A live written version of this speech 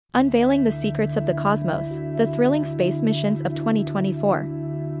Unveiling the secrets of the cosmos, the thrilling space missions of 2024.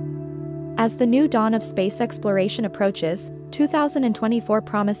 As the new dawn of space exploration approaches, 2024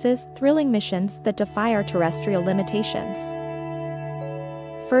 promises thrilling missions that defy our terrestrial limitations.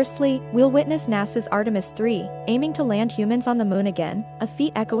 Firstly, we'll witness NASA's Artemis 3, aiming to land humans on the moon again, a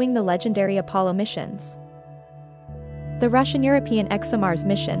feat echoing the legendary Apollo missions. The Russian-European ExoMars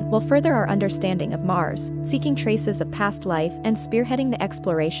mission will further our understanding of Mars, seeking traces of past life and spearheading the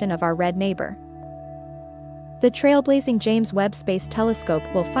exploration of our red neighbor. The trailblazing James Webb Space Telescope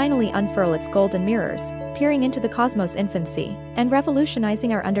will finally unfurl its golden mirrors, peering into the cosmos' infancy, and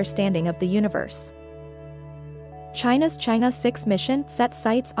revolutionizing our understanding of the universe. China's Chang'e 6 mission sets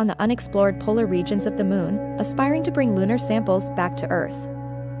sights on the unexplored polar regions of the moon, aspiring to bring lunar samples back to Earth.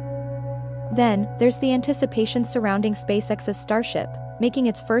 Then, there's the anticipation surrounding SpaceX's Starship, making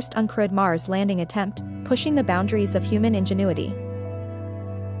its first uncrewed Mars landing attempt, pushing the boundaries of human ingenuity.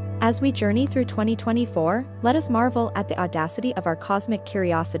 As we journey through 2024, let us marvel at the audacity of our cosmic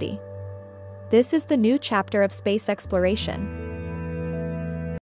curiosity. This is the new chapter of space exploration,